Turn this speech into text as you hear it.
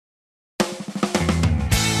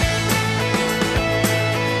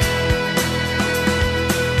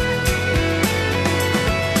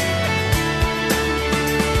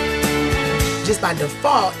just by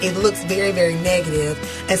default, it looks very, very negative.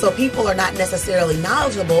 And so people are not necessarily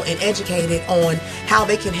knowledgeable and educated on how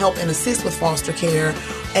they can help and assist with foster care.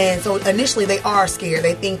 And so initially they are scared.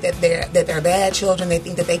 They think that they're bad children. They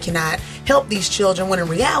think that they cannot help these children, when in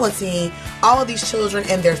reality, all of these children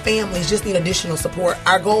and their families just need additional support.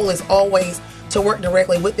 Our goal is always to work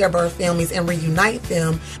directly with their birth families and reunite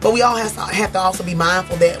them. But we all have to also be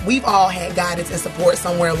mindful that we've all had guidance and support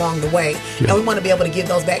somewhere along the way. Yeah. And we want to be able to give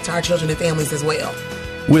those back to our children and families as well.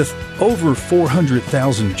 With over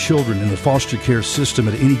 400,000 children in the foster care system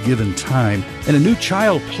at any given time, and a new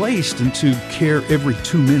child placed into care every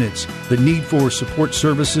 2 minutes, the need for support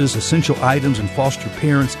services, essential items, and foster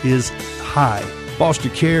parents is high. Foster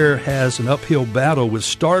care has an uphill battle with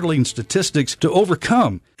startling statistics to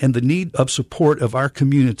overcome and the need of support of our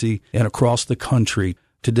community and across the country.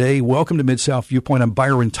 Today, welcome to Mid-South Viewpoint. I'm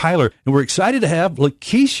Byron Tyler, and we're excited to have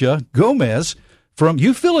Lakeisha Gomez from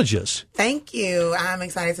Youth Villages. Thank you. I'm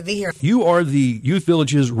excited to be here. You are the Youth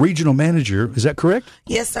Villages regional manager. Is that correct?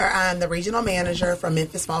 Yes, sir. I'm the regional manager for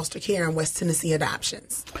Memphis Foster Care and West Tennessee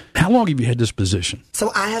Adoptions. How long have you had this position?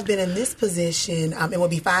 So I have been in this position, it will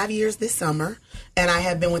be 5 years this summer, and I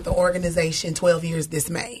have been with the organization 12 years this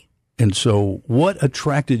May. And so what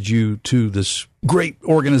attracted you to this great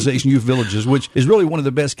organization, Youth Villages, which is really one of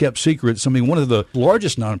the best kept secrets? I mean, one of the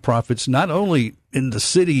largest nonprofits, not only in the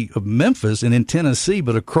city of Memphis and in Tennessee,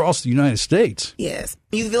 but across the United States. Yes.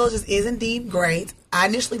 Youth Villages is indeed great. I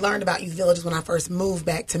initially learned about Youth Villages when I first moved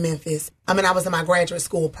back to Memphis. I was in my graduate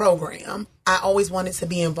school program. I always wanted to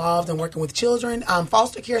be involved in working with children,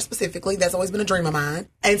 foster care specifically. That's always been a dream of mine.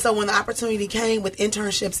 And so when the opportunity came with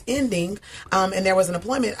internships ending, and there was an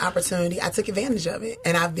employment opportunity, I took advantage of it,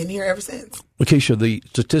 and I've been here ever since. Lakeisha, the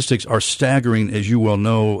statistics are staggering, as you well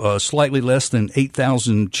know. Slightly less than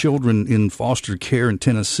 8,000 children in foster care in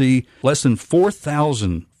Tennessee, less than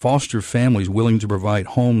 4,000 foster families willing to provide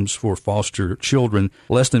homes for foster children.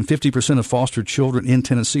 Less than 50% of foster children in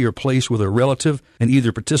Tennessee are placed with a relative and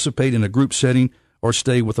either participate in a group setting or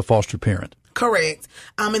stay with a foster parent. Correct.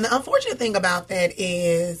 And the unfortunate thing about that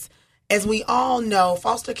is, as we all know,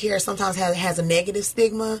 foster care sometimes has a negative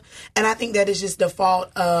stigma, and I think that is just the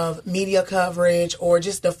fault of media coverage, or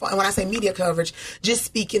just and when I say media coverage, just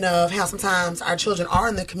speaking of how sometimes our children are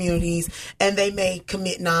in the communities and they may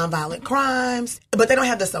commit nonviolent crimes, but they don't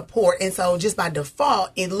have the support, and so just by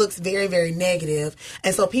default, it looks very, very negative,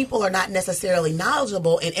 and so people are not necessarily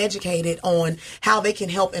knowledgeable and educated on how they can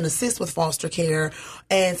help and assist with foster care,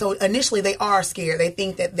 and so initially they are scared. They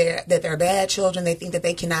think that they're bad children. They think that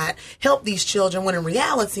they cannot help these children, when in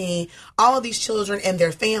reality, all of these children and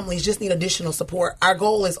their families just need additional support. Our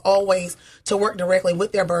goal is always to work directly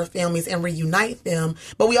with their birth families and reunite them.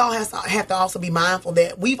 But we all have to also be mindful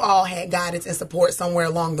that we've all had guidance and support somewhere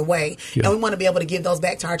along the way. Yeah. And we want to be able to give those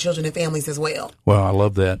back to our children and families as well. Well, I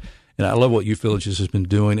love that. And I love what Youth Villages has been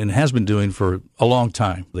doing and has been doing for a long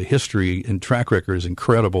time. The history and track record is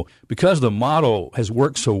incredible. Because the model has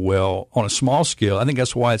worked so well on a small scale, I think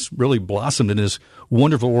that's why it's really blossomed in this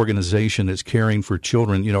wonderful organization that's caring for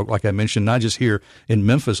children, like I mentioned, not just here in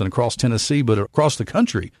Memphis and across Tennessee, but across the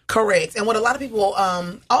country. Correct. And what a lot of people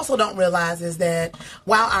also don't realize is that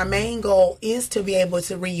while our main goal is to be able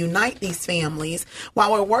to reunite these families,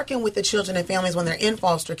 while we're working with the children and families when they're in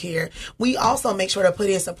foster care, we also make sure to put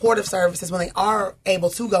in supportive services when they are able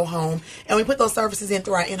to go home, and we put those services in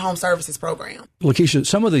through our in-home services program. Lakeisha,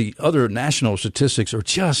 some of the other national statistics are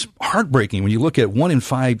just heartbreaking. When you look at 1 in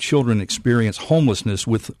 5 children experience homelessness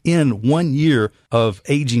within 1 year of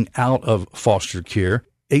aging out of foster care.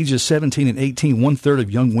 Ages 17 and 18, 1/3 of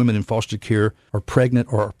young women in foster care are pregnant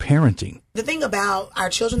or are parenting. The thing about our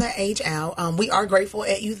children that age out, we are grateful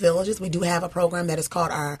at Youth Villages. We do have a program that is called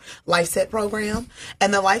our Life Set program.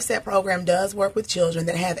 And the Life Set program does work with children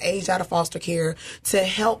that have aged out of foster care to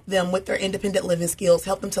help them with their independent living skills,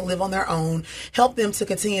 help them to live on their own, help them to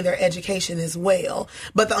continue their education as well.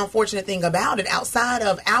 But the unfortunate thing about it, outside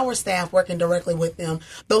of our staff working directly with them,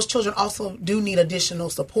 those children also do need additional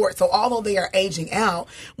support. So although they are aging out,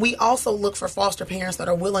 we also look for foster parents that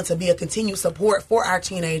are willing to be a continued support for our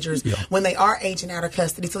teenagers when they are aging out of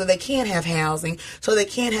custody, so that they can have housing, so they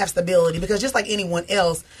can have stability. Because just like anyone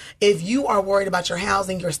else, if you are worried about your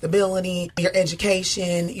housing, your stability, your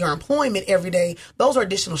education, your employment every day, those are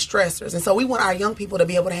additional stressors. And so we want our young people to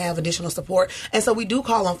be able to have additional support. And so we do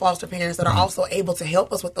call on foster parents that are also able to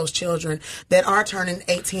help us with those children that are turning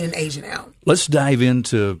 18 and aging out. Let's dive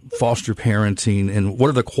into foster parenting and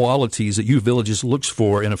what are the qualities that Youth Villages looks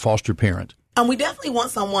for in a foster parent? We definitely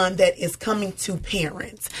want someone that is coming to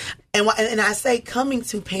parents. And I say coming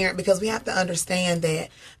to parent because we have to understand that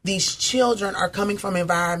these children are coming from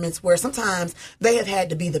environments where sometimes they have had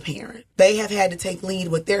to be the parent. They have had to take lead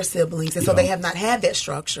with their siblings, and so they have not had that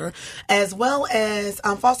structure, as well as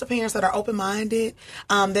foster parents that are open-minded,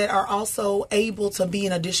 that are also able to be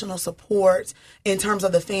an additional support in terms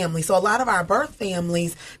of the family. So a lot of our birth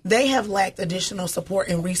families, they have lacked additional support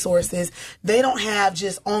and resources. They don't have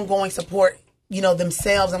just ongoing support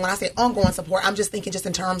themselves. And when I say ongoing support, I'm just thinking just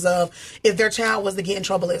in terms of if their child was to get in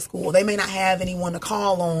trouble at school, they may not have anyone to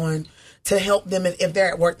call on to help them. If they're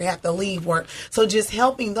at work, they have to leave work. So just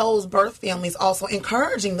helping those birth families, also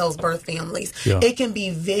encouraging those birth families. Yeah. It can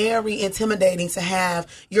be very intimidating to have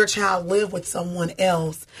your child live with someone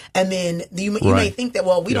else. And then you may think that,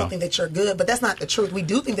 well, we don't think that you're good, but that's not the truth. We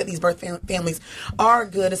do think that these birth families are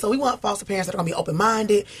good. And so we want foster parents that are going to be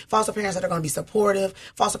open-minded, foster parents that are going to be supportive,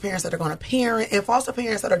 foster parents that are going to parent, and foster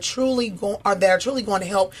parents that are truly going to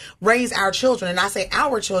help raise our children. And I say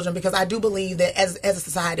our children because I do believe that as a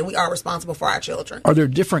society, we are responsible for our children. Are there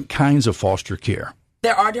different kinds of foster care?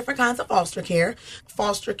 There are different kinds of foster care.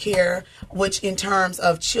 Foster care, which in terms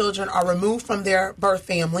of children are removed from their birth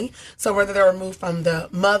family. So whether they're removed from the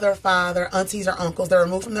mother, father, aunties, or uncles, they're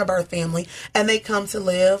removed from their birth family, and they come to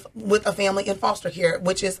live with a family in foster care,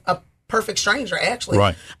 which is a perfect stranger, actually.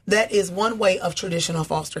 Right. That is one way of traditional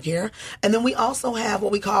foster care. And then we also have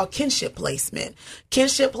what we call kinship placement.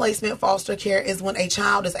 Kinship placement foster care is when a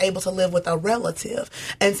child is able to live with a relative.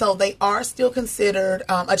 And so they are still considered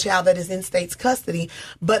a child that is in state's custody,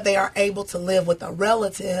 but they are able to live with a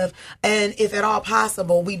relative. And if at all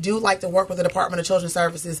possible, we do like to work with the Department of Children's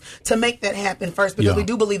Services to make that happen first, because we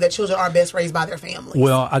do believe that children are best raised by their families.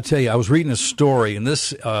 Well, I tell you, I was reading a story, and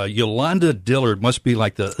this Yolanda Dillard must be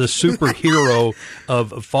like the superhero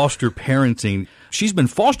of foster parenting. She's been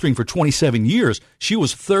fostering for 27 years. She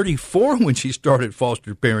was 34 when she started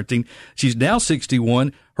foster parenting. She's now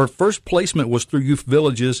 61. Her first placement was through Youth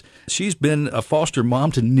Villages. She's been a foster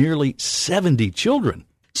mom to nearly 70 children.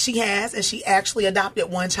 She has, and she actually adopted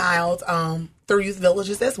one child through Youth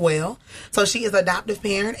Villages as well. So she is an adoptive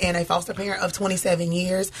parent and a foster parent of 27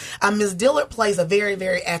 years. Ms. Dillard plays a very,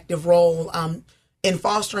 very active role in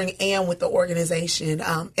fostering and with the organization.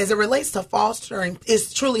 As it relates to fostering,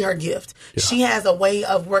 it's truly her gift. Yeah. She has a way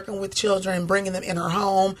of working with children, bringing them in her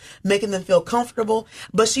home, making them feel comfortable.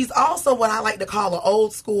 But she's also what I like to call an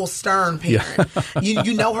old school stern parent. Yeah.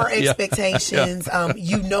 You know her expectations. Yeah.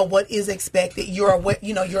 You know what is expected. You're aware,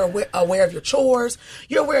 you're aware of your chores.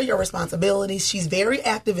 You're aware of your responsibilities. She's very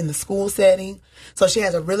active in the school setting. So she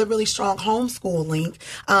has a really, really strong homeschool link.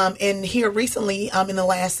 And here recently, in the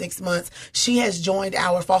last 6 months, she has joined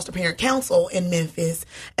our Foster Parent Council in Memphis.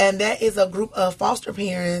 And that is a group of foster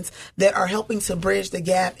parents that are helping to bridge the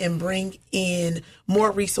gap and bring in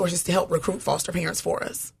more resources to help recruit foster parents for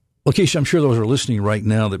us. Well, Keisha, I'm sure those are listening right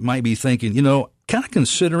now that might be thinking, kind of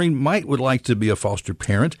considering, would like to be a foster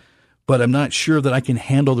parent, but I'm not sure that I can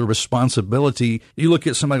handle the responsibility. You look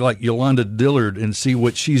at somebody like Yolanda Dillard and see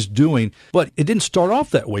what she's doing, but it didn't start off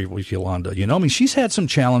that way with Yolanda. She's had some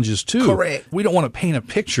challenges too. Correct. We don't want to paint a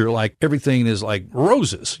picture like everything is like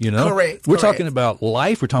roses, Correct. We're talking about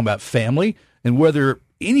life. We're talking about family, and whether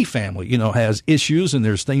any family, has issues and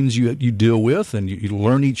there's things you deal with and you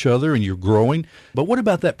learn each other and you're growing. But what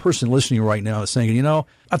about that person listening right now that's saying,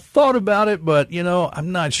 I thought about it, but,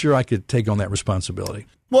 I'm not sure I could take on that responsibility?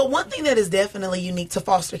 Well, one thing that is definitely unique to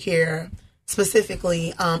foster care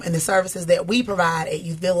specifically and the services that we provide at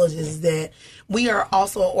Youth Villages is that we are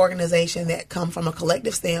also an organization that come from a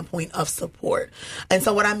collective standpoint of support. And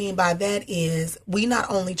so what I mean by that is we not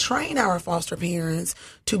only train our foster parents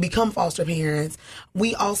to become foster parents,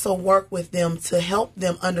 we also work with them to help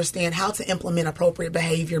them understand how to implement appropriate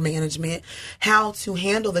behavior management, how to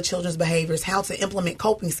handle the children's behaviors, how to implement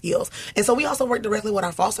coping skills. And so we also work directly with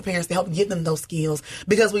our foster parents to help give them those skills,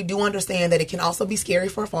 because we do understand that it can also be scary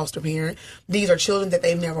for a foster parent. These are children that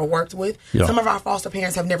they've never worked with. Yeah. Some of our foster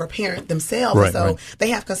parents have never parented themselves, so they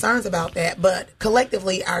have concerns about that. But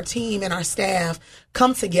collectively, our team and our staff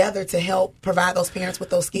come together to help provide those parents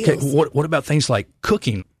with those skills. Okay, what about things like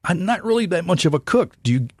cooking? I'm not really that much of a cook.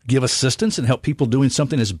 Do you give assistance and help people doing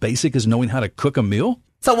something as basic as knowing how to cook a meal?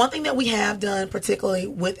 So one thing that we have done, particularly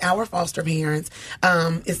with our foster parents,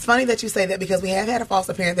 it's funny that you say that, because we have had a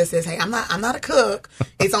foster parent that says, hey, I'm not a cook.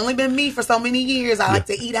 It's only been me for so many years. I like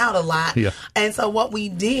to eat out a lot. Yeah. And so what we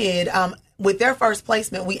did, with their first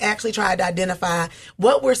placement, we actually tried to identify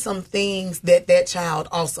what were some things that child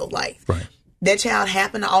also liked. Right. That child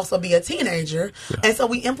happened to also be a teenager. Yeah. And so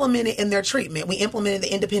we implemented in their treatment. We implemented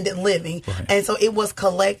the independent living. Right. And so it was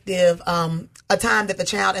collective, a time that the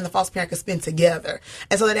child and the foster parent could spend together.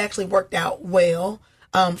 And so that actually worked out well.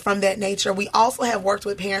 from that nature. We also have worked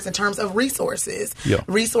with parents in terms of resources,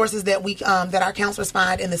 resources that we that our counselors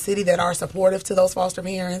find in the city that are supportive to those foster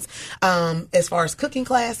parents, as far as cooking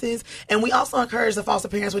classes. And we also encourage the foster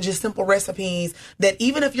parents with just simple recipes that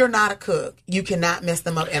even if you're not a cook, you cannot mess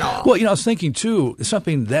them up at all. Well, I was thinking too,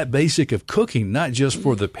 something that basic of cooking, not just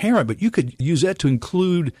for the parent, but you could use that to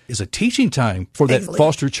include as a teaching time for that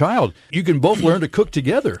foster child. You can both learn to cook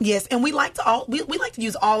together. Yes, and we like to we like to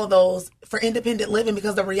use all of those for independent living,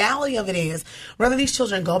 because the reality of it is, whether these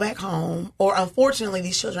children go back home or unfortunately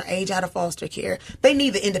these children age out of foster care, they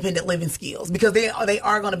need the independent living skills because they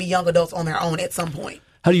are going to be young adults on their own at some point.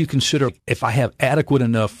 How do you consider if I have adequate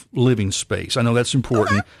enough living space? I know that's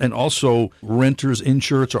important. Okay. And also renters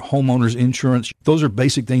insurance or homeowners insurance. Those are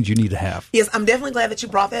basic things you need to have. Yes, I'm definitely glad that you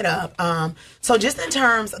brought that up. So just in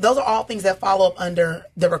terms, those are all things that follow up under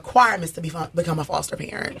the requirements to become a foster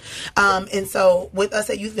parent. And so with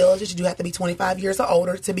us at Youth Villages, you do have to be 25 years or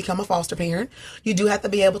older to become a foster parent. You do have to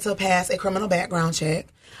be able to pass a criminal background check.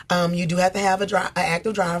 You do have to have an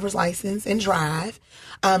active driver's license and drive.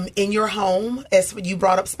 In your home, as you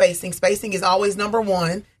brought up spacing is always number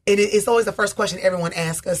one. It's always the first question everyone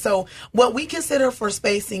asks us. So what we consider for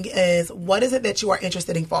spacing is, what is it that you are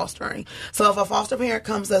interested in fostering? So if a foster parent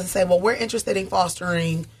comes to us and say, well, we're interested in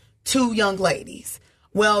fostering 2 young ladies.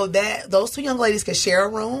 Well, those 2 young ladies could share a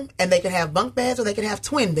room, and they could have bunk beds or they could have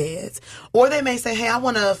twin beds. Or they may say, hey, I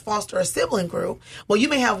want to foster a sibling group. Well, you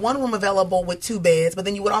may have one room available with 2 beds, but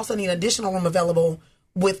then you would also need an additional room available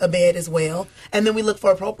with a bed as well. And then we look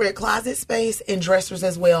for appropriate closet space and dressers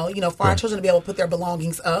as well, for our children to be able to put their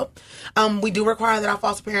belongings up. We do require that our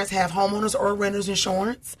foster parents have homeowners or renters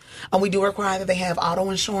insurance. We do require that they have auto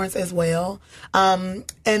insurance as well. And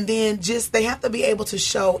then they have to be able to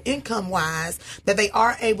show income-wise that they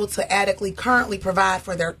are able to adequately currently provide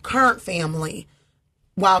for their current family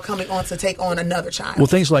while coming on to take on another child. Well,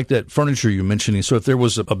 things like that furniture you're mentioning. So if there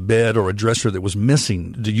was a bed or a dresser that was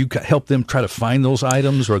missing, do you help them try to find those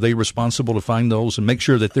items? Or are they responsible to find those and make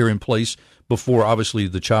sure that they're in place before, obviously,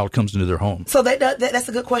 the child comes into their home? So that's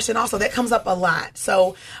a good question also. That comes up a lot.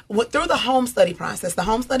 So through the home study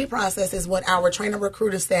process is what our trainer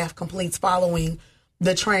recruiter staff completes following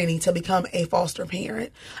the training to become a foster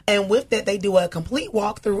parent. And with that, they do a complete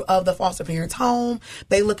walkthrough of the foster parent's home.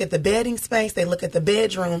 They look at the bedding space. They look at the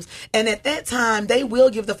bedrooms. And at that time, they will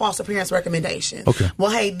give the foster parents recommendations. Okay. Well,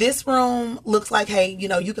 hey, this room looks like, hey,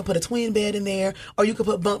 you can put a twin bed in there, or you can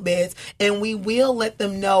put bunk beds. And we will let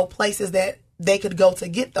them know places that they could go to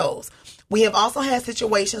get those. We have also had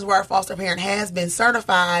situations where a foster parent has been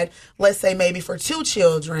certified, let's say maybe for 2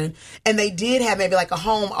 children, and they did have maybe like a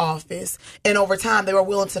home office, and over time they were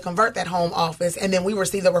willing to convert that home office, and then we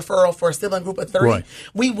received a referral for a sibling group of 3. Right.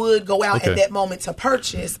 We would go out at that moment to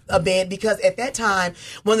purchase a bed, because at that time,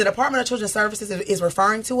 when the Department of Children's Services is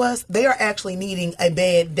referring to us, they are actually needing a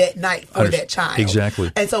bed that night for that child.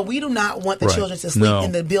 Exactly. And so we do not want the children to sleep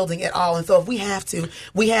in the building at all. And so if we have to,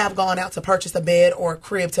 we have gone out to purchase a bed or a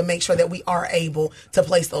crib to make sure that we are able to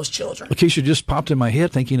place those children. Lakeisha, just popped in my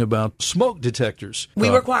head thinking about smoke detectors. We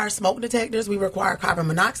require smoke detectors. We require carbon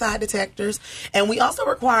monoxide detectors. And we also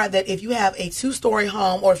require that if you have a 2-story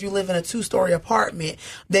home, or if you live in a 2-story apartment,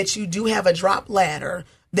 that you do have a drop ladder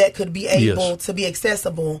that could be able to be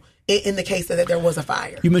accessible in the case that there was a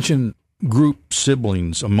fire. You mentioned group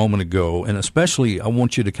siblings a moment ago, and especially I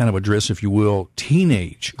want you to kind of address, if you will,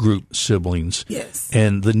 teenage group siblings. Yes.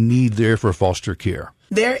 And the need there for foster care.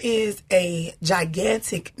 There is a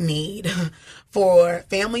gigantic need for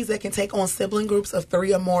families that can take on sibling groups of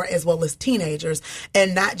 3 or more, as well as teenagers,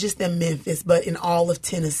 and not just in Memphis, but in all of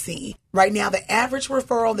Tennessee. Right now, the average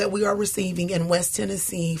referral that we are receiving in West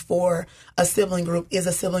Tennessee for a sibling group is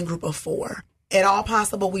a sibling group of 4. At all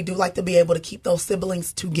possible, we do like to be able to keep those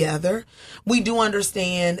siblings together. We do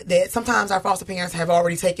understand that sometimes our foster parents have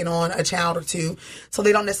already taken on a child or 2, so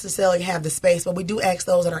they don't necessarily have the space, but we do ask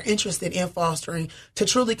those that are interested in fostering to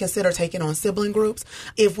truly consider taking on sibling groups.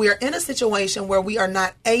 If we're in a situation where we are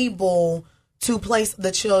not able to place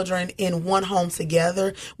the children in one home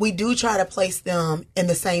together, we do try to place them in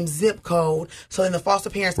the same zip code so then the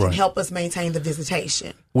foster parents can help us maintain the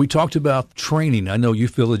visitation. We talked about training. I know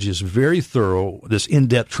Youth Village is very thorough, this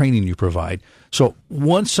in-depth training you provide. So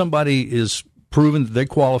once somebody is proven that they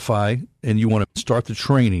qualify and you want to start the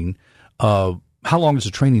training, how long is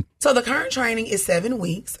the training? So the current training is 7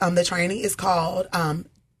 weeks. The training is called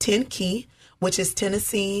 10 Key. which is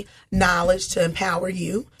Tennessee Knowledge to Empower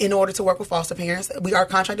You, in order to work with foster parents. We are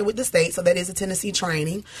contracted with the state, so that is a Tennessee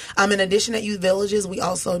training. In addition, at Youth Villages, we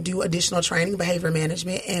also do additional training, behavior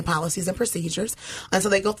management, and policies and procedures. And so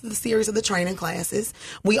they go through the series of the training classes.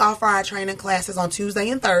 We offer our training classes on Tuesday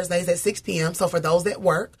and Thursdays at 6 p.m. So for those that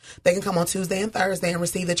work, they can come on Tuesday and Thursday and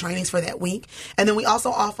receive the trainings for that week. And then we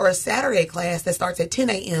also offer a Saturday class that starts at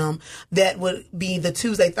 10 a.m. That would be the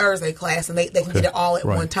Tuesday-Thursday class, and they can get it all at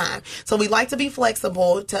one time. So we like to be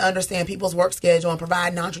flexible to understand people's work schedule and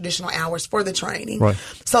provide non-traditional hours for the training. Right.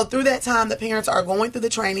 So through that time, the parents are going through the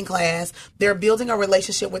training class. They're building a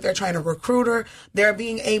relationship with their trainer recruiter. They're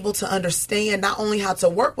being able to understand not only how to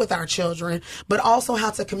work with our children, but also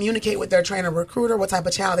how to communicate with their trainer recruiter, what type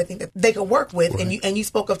of child they think that they could work with. Right. And you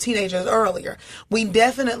spoke of teenagers earlier. We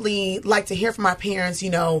definitely like to hear from our parents,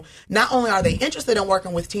 not only are they interested in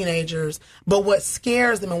working with teenagers, but what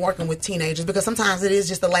scares them in working with teenagers, because sometimes it is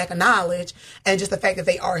just a lack of knowledge and just the fact that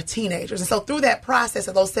they are teenagers. And so through that process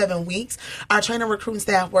of those 7 weeks, our trainer recruiting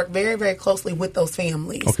staff work very, very closely with those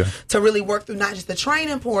families to really work through not just the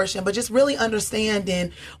training portion, but just really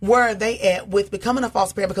understanding where are they at with becoming a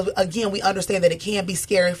foster parent, because again, we understand that it can be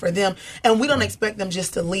scary for them, and we don't expect them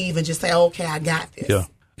just to leave and just say, okay, I got this. Yeah.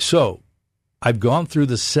 So I've gone through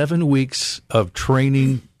the 7 weeks of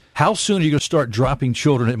training. How soon are you going to start dropping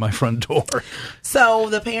children at my front door? So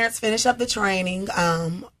the parents finish up the training.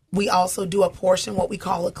 We also do a portion, what we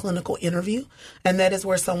call a clinical interview, and that is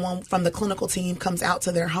where someone from the clinical team comes out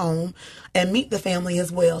to their home and meet the family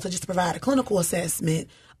as well to just provide a clinical assessment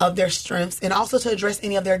of their strengths and also to address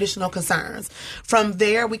any of their additional concerns. From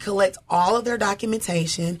there, we collect all of their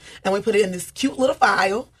documentation and we put it in this cute little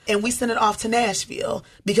file and we send it off to Nashville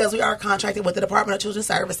because we are contracted with the Department of Children's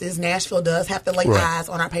Services. Nashville does have to lay eyes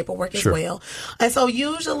on our paperwork as well. And so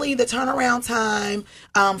usually the turnaround time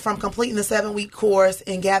from completing the 7-week course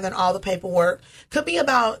and gathering all the paperwork could be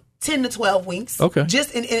about 10 to 12 weeks. Okay.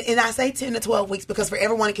 And I say 10 to 12 weeks because for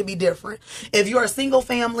everyone it can be different. If you're a single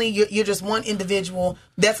family, you're just one individual,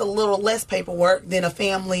 that's a little less paperwork than a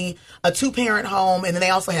family, a 2-parent home, and then they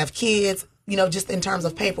also have kids, just in terms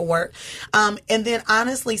of paperwork. And then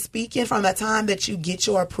honestly speaking, from the time that you get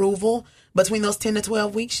your approval, between those 10 to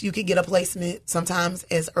 12 weeks, you could get a placement sometimes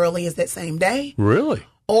as early as that same day. Really?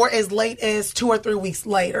 Or as late as 2 or 3 weeks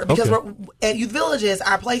later. Because we're, at Youth Villages,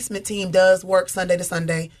 our placement team does work Sunday to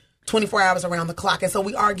Sunday, 24 hours around the clock. And so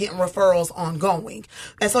we are getting referrals ongoing.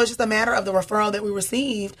 And so it's just a matter of the referral that we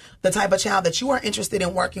received, the type of child that you are interested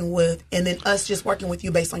in working with, and then us just working with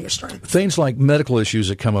you based on your strengths. Things like medical issues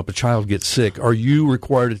that come up, a child gets sick. Are you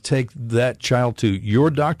required to take that child to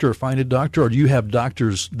your doctor or find a doctor, or do you have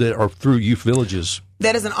doctors that are through Youth Villages?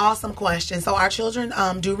 That is an awesome question. So our children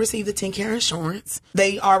do receive the TennCare insurance.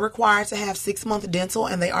 They are required to have 6-month dental,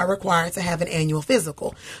 and they are required to have an annual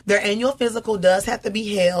physical. Their annual physical does have to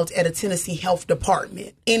be held at a Tennessee Health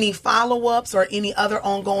Department. Any follow-ups or any other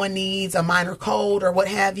ongoing needs, a minor cold or what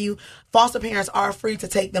have you, foster parents are free to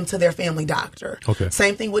take them to their family doctor. Okay.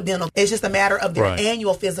 Same thing with dental. It's just a matter of their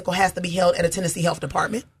annual physical has to be held at a Tennessee Health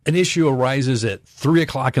Department. An issue arises at 3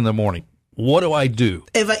 o'clock in the morning. What do I do?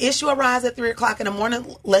 If an issue arises at 3 o'clock in the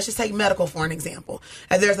morning, let's just take medical for an example.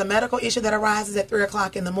 If there's a medical issue that arises at 3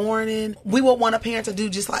 o'clock in the morning, we would want a parent to do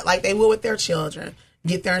just like they would with their children.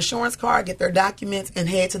 Get their insurance card, get their documents, and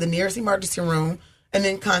head to the nearest emergency room, and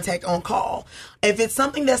then contact on call. If it's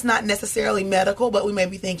something that's not necessarily medical, but we may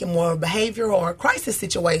be thinking more of a behavioral or a crisis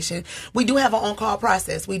situation, we do have an on-call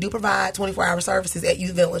process. We do provide 24-hour services at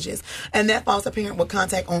Youth Villages, and that foster parent would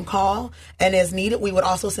contact on call, and as needed, we would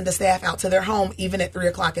also send a staff out to their home even at 3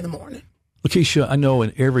 o'clock in the morning. Lakeisha, I know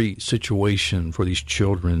in every situation for these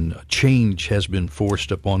children, change has been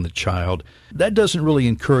forced upon the child. That doesn't really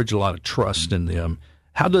encourage a lot of trust in them.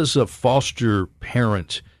 How does a foster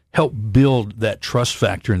parent help build that trust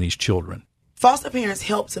factor in these children? Foster parents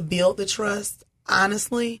help to build the trust,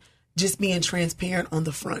 honestly, just being transparent on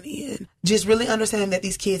the front end. Just really understanding that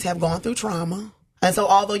these kids have gone through trauma. And so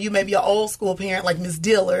although you may be an old school parent like Ms.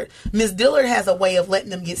 Dillard has a way of letting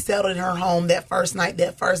them get settled in her home that first night,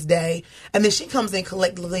 that first day. And then she comes in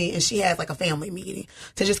collectively and she has like a family meeting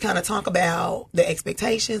to just kind of talk about the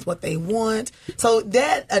expectations, what they want. So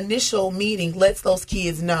that initial meeting lets those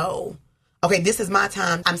kids know, okay, this is my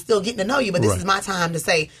time. I'm still getting to know you, but this is my time to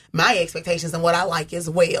say my expectations and what I like as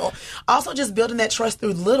well. Also, just building that trust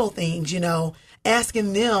through little things,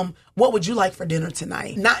 asking them, what would you like for dinner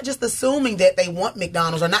tonight? Not just assuming that they want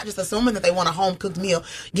McDonald's or not just assuming that they want a home-cooked meal,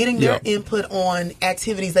 getting their input on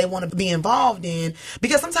activities they want to be involved in.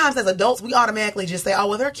 Because sometimes as adults, we automatically just say, oh,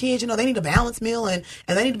 well, they're kids, they need a balanced meal and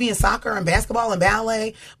they need to be in soccer and basketball and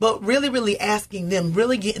ballet. But really, really asking them,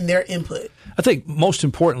 really getting their input. I think most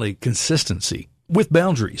importantly, consistency with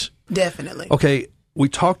boundaries. Definitely. Okay. We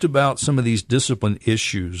talked about some of these discipline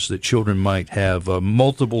issues that children might have,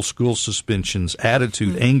 multiple school suspensions,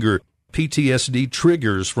 attitude, anger, PTSD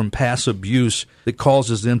triggers from past abuse that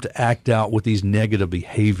causes them to act out with these negative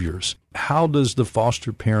behaviors. How does the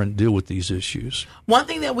foster parent deal with these issues? One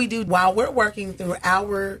thing that we do while we're working through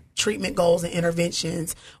our treatment goals and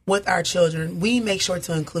interventions with our children, we make sure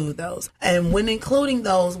to include those. And when including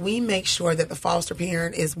those, we make sure that the foster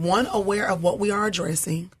parent is, one, aware of what we are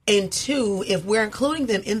addressing, and two, if we're including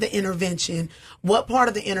them in the intervention, what part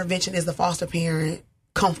of the intervention is the foster parent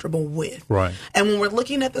comfortable with. Right. And when we're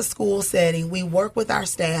looking at the school setting, we work with our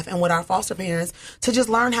staff and with our foster parents to just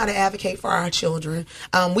learn how to advocate for our children.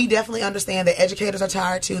 We definitely understand that educators are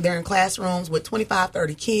tired too. They're in classrooms with 25,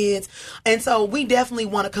 30 kids. And so we definitely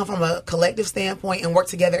want to come from a collective standpoint and work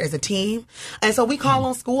together as a team. And so we call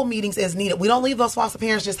on school meetings as needed. We don't leave those foster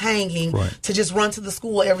parents just hanging to just run to the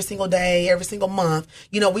school every single day, every single month.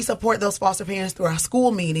 We support those foster parents through our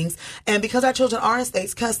school meetings. And because our children are in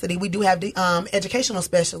state's custody, we do have educational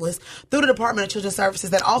specialists through the Department of Children's Services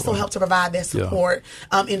that also help to provide that support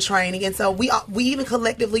in training. And so we even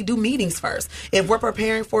collectively do meetings first. If we're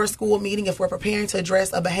preparing for a school meeting, if we're preparing to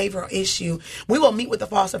address a behavioral issue, we will meet with the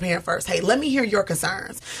foster parent first. Hey, let me hear your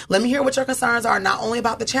concerns. Let me hear what your concerns are, not only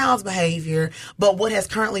about the child's behavior, but what has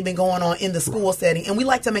currently been going on in the school setting. And we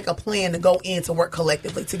like to make a plan to go in to work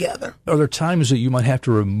collectively together. Are there times that you might have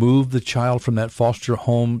to remove the child from that foster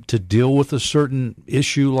home to deal with a certain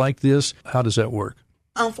issue like this? How does that work?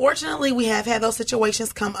 Unfortunately, we have had those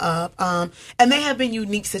situations come up, and they have been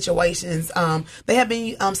unique situations. They have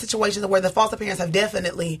been situations where the foster parents have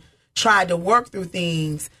definitely tried to work through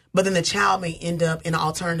things, but then the child may end up in an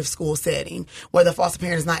alternative school setting where the foster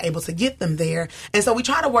parent is not able to get them there. And so we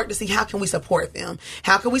try to work to see how can we support them?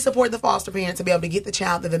 How can we support the foster parent to be able to get the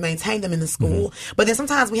child there to maintain them in the school? But then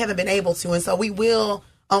sometimes we haven't been able to, and so we will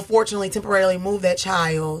unfortunately temporarily move that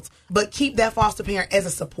child, but keep that foster parent as a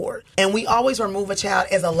support. And we always remove a child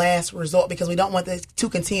as a last resort because we don't want to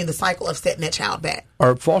continue the cycle of setting that child back.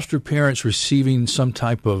 Are foster parents receiving some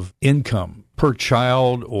type of income per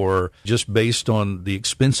child or just based on the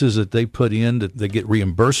expenses that they put in, that they get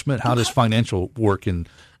reimbursement? How does financial work in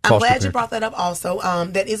foster I'm glad parents? you brought that up also.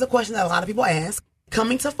 That is a question that a lot of people ask.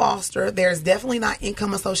 Coming to foster, there's definitely not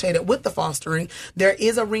income associated with the fostering. There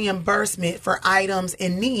is a reimbursement for items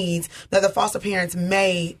and needs that the foster parents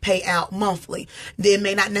may pay out monthly. It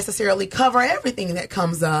may not necessarily cover everything that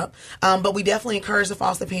comes up, but we definitely encourage the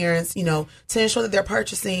foster parents, to ensure that they're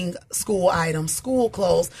purchasing school items, school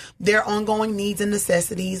clothes, their ongoing needs and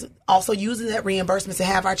necessities. Also using that reimbursement to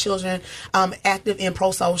have our children active in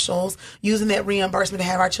pro-socials, using that reimbursement to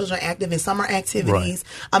have our children active in summer activities.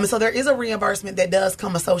 Right. So there is a reimbursement that does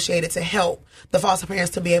come associated to help the foster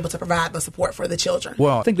parents to be able to provide the support for the children.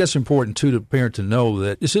 Well, I think that's important, too, to the parent to know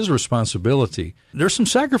that this is a responsibility. There's some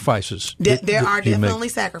sacrifices. There are definitely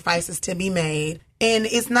sacrifices to be made. And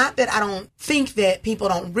it's not that I don't think that people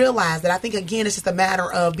don't realize that. I think, again, it's just a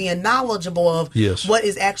matter of being knowledgeable of what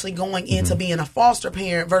is actually going into being a foster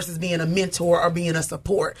parent versus being a mentor or being a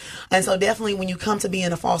support. And so definitely when you come to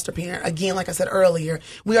being a foster parent, again, like I said earlier,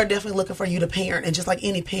 we are definitely looking for you to parent. And just like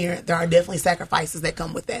any parent, there are definitely sacrifices that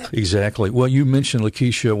come with that. Exactly. Well, you mentioned,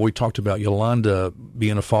 Lakeisha, we talked about Yolanda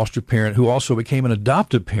being a foster parent who also became an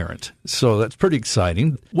adoptive parent. So that's pretty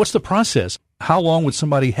exciting. What's the process? How long would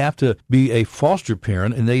somebody have to be a foster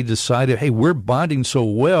parent and they decided, hey, we're bonding so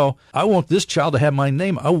well, I want this child to have my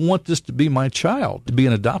name. I want this to be my child, to be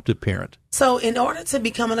an adoptive parent? So in order to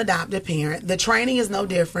become an adoptive parent, the training is no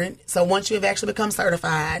different. So once you have actually become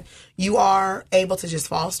certified, you are able to just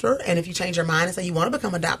foster. And if you change your mind and say you want to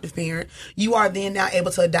become an adoptive parent, you are then now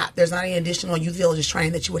able to adopt. There's not any additional youth villages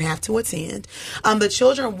training that you would have to attend. The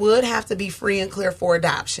children would have to be free and clear for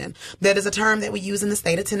adoption. That is a term that we use in the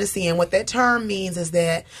state of Tennessee. And what that term means is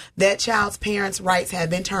that that child's parents' rights have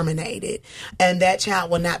been terminated and that child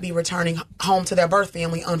will not be returning home to their birth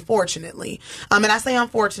family, unfortunately. And I say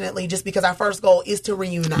unfortunately just because our first goal is to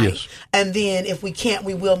reunite. Yes. And then if we can't,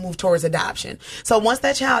 we will move towards adoption. So once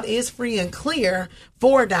that child is free and clear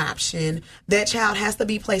for adoption, that child has to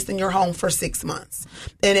be placed in your home for 6 months.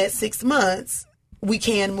 And at 6 months, we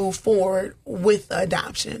can move forward with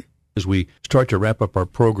adoption. As we start to wrap up our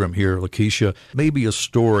program here, Lakeisha, maybe a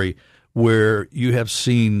story where you have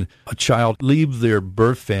seen a child leave their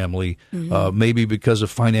birth family, maybe because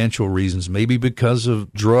of financial reasons, maybe because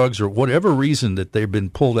of drugs or whatever reason that they've been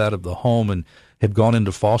pulled out of the home and have gone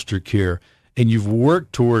into foster care, and you've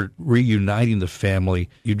worked toward reuniting the family.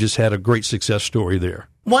 You just had a great success story there.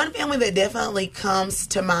 One family that definitely comes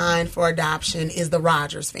to mind for adoption is the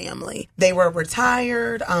Rogers family. They were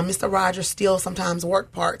retired. Mr. Rogers still sometimes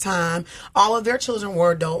worked part-time. All of their children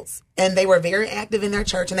were adults, and they were very active in their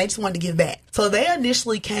church, and they just wanted to give back. So they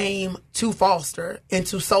initially came to foster and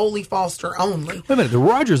to solely foster only. Wait a minute, the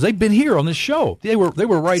Rogers, they've been here on this show. They were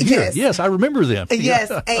right here. Yes. Yes, I remember them.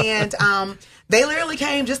 Yes, and they literally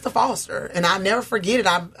came just to foster, and I'll never forget it.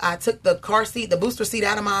 I took the car seat, the booster seat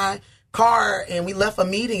out of my car, and we left a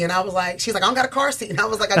meeting, and I was like, she's like, I don't got a car seat. And I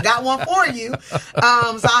was like, I got one for you. So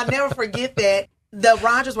I'll never forget that. The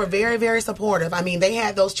Rogers were very, very supportive. I mean, they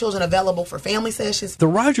had those children available for family sessions. The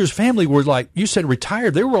Rogers family were like, you said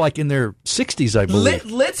retired. They were like in their 60s, I believe.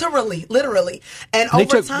 Literally. And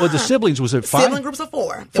over time. Well, the siblings, was it 5? Sibling groups of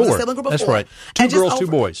 4. There was a sibling group of 4. That's right. 2 girls, 2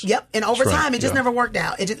 boys. Yep. And over time, it just never worked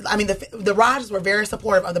out. The Rogers were very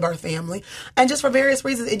supportive of the birth family. And just for various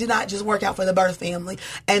reasons, it did not just work out for the birth family.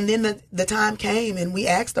 And then the time came, and we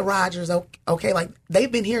asked the Rogers, okay, like,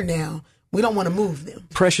 they've been here now. We don't want to move them.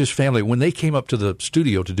 Precious family, when they came up to the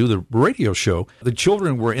studio to do the radio show, the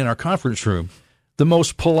children were in our conference room. The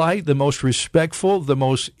most polite, the most respectful, the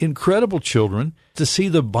most incredible children. To see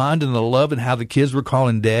the bond and the love and how the kids were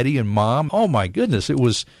calling daddy and mom. Oh, my goodness. It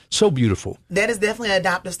was so beautiful. That is definitely an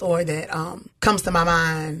adoptive story that comes to my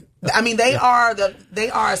mind. I mean, they are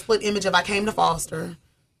a split image of I came to foster.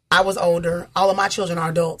 I was older. All of my children are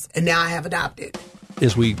adults, and now I have adopted.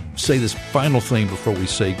 As we say this final thing before we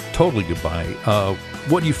say totally goodbye,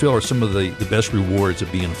 what do you feel are some of the best rewards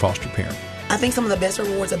of being a foster parent? I think some of the best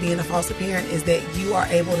rewards of being a foster parent is that you are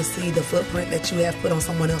able to see the footprint that you have put on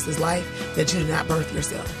someone else's life that you did not birth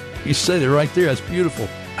yourself. You said it right there. That's beautiful.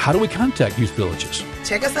 How do we contact Youth Villages?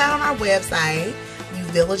 Check us out on our website,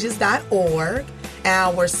 youthvillages.org.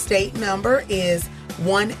 Our state number is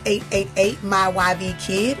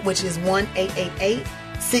 1-888-MY-YV-KID, which is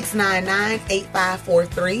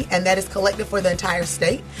 1-888-699-8543, and that is collected for the entire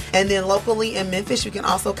state. And then locally in Memphis, you can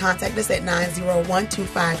also contact us at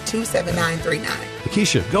 901-252-7939.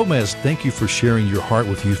 Lakeisha Gomez, thank you for sharing your heart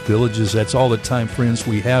with Youth Villages. That's all the time, friends,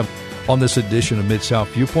 we have on this edition of Mid-South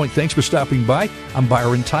Viewpoint. Thanks for stopping by. I'm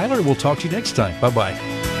Byron Tyler. We'll talk to you next time.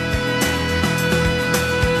 Bye-bye.